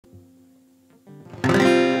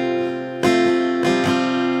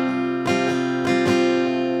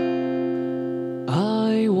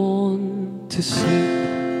to sleep.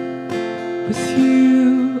 With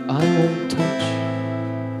you I won't touch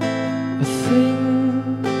a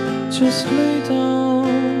thing. Just lay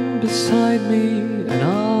down beside me and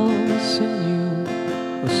I'll sing you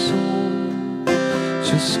a song.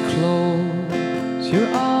 Just close your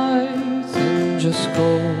eyes and just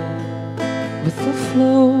go with the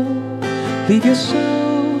flow. Leave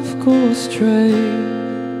yourself go astray.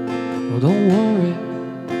 Oh, don't worry,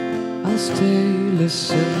 I'll stay.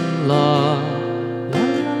 Listen, la la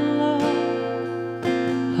la la la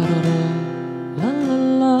la la la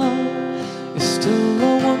la. It's still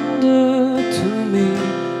a wonder to me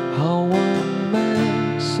how one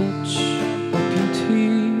met such a beauty,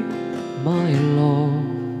 my love.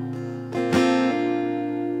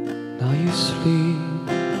 Now you sleep,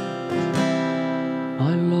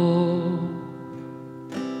 my love.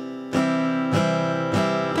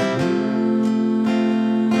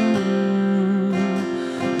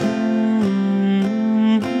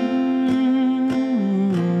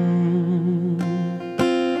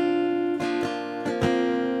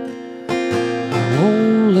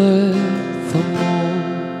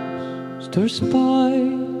 By,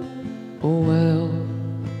 oh well,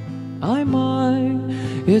 I might.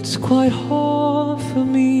 It's quite hard for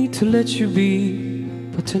me to let you be,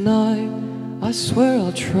 but tonight I swear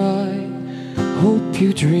I'll try. Hope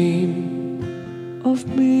you dream of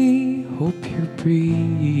me, hope you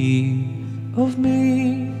breathe of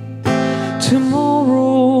me.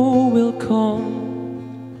 Tomorrow will come,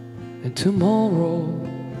 and tomorrow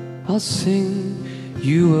I'll sing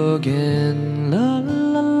you again. La la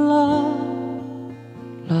la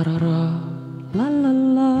la la la la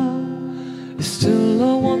la. It's still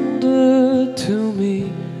a wonder to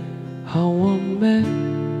me how one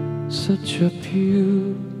met such a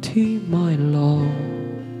beauty, my love.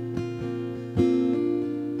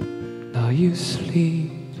 Now you sleep.